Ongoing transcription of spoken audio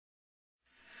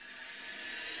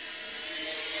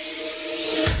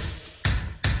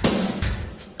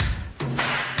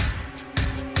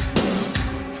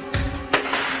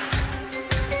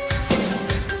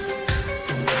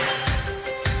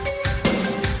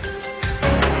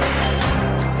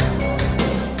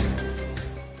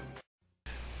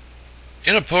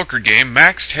In a poker game,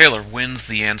 Max Taylor wins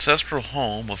the ancestral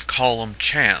home of Column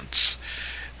Chance.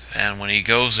 And when he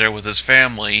goes there with his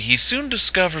family, he soon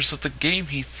discovers that the game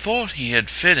he thought he had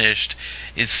finished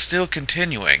is still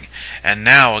continuing, and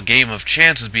now a game of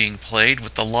chance is being played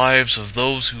with the lives of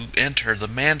those who enter the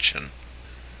mansion.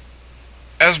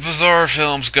 As bizarre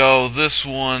films go, this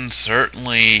one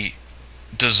certainly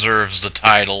deserves the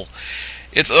title.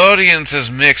 Its audience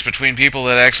is mixed between people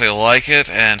that actually like it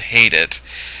and hate it,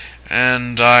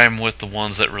 and I'm with the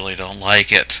ones that really don't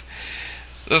like it.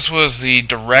 This was the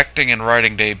directing and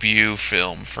writing debut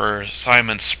film for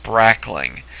Simon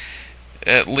Sprackling.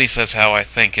 At least that's how I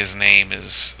think his name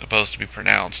is supposed to be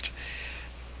pronounced.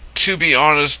 To be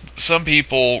honest, some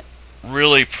people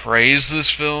really praise this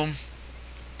film,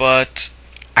 but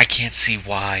I can't see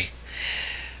why.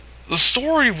 The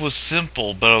story was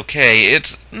simple but okay.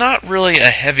 It's not really a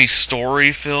heavy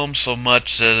story film so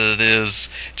much as it is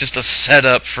just a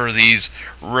setup for these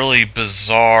really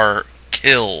bizarre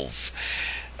kills.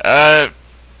 The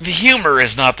humor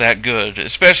is not that good,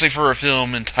 especially for a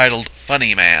film entitled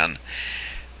Funny Man.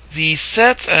 The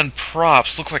sets and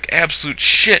props look like absolute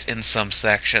shit in some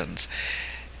sections,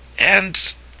 and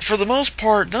for the most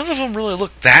part, none of them really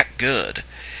look that good.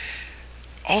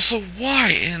 Also, why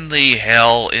in the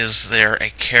hell is there a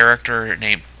character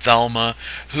named Thelma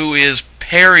who is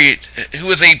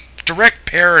a direct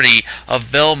parody of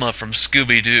Velma from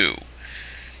Scooby-Doo?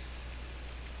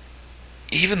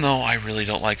 Even though I really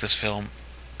don't like this film,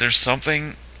 there's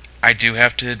something I do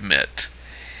have to admit.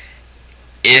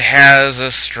 It has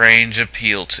a strange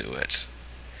appeal to it.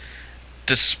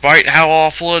 Despite how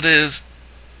awful it is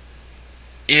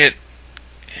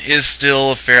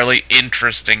still a fairly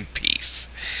interesting piece.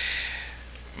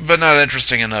 But not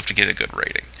interesting enough to get a good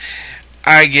rating.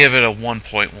 I give it a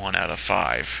 1.1 out of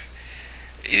 5.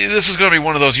 This is going to be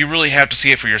one of those you really have to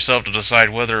see it for yourself to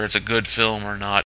decide whether it's a good film or not.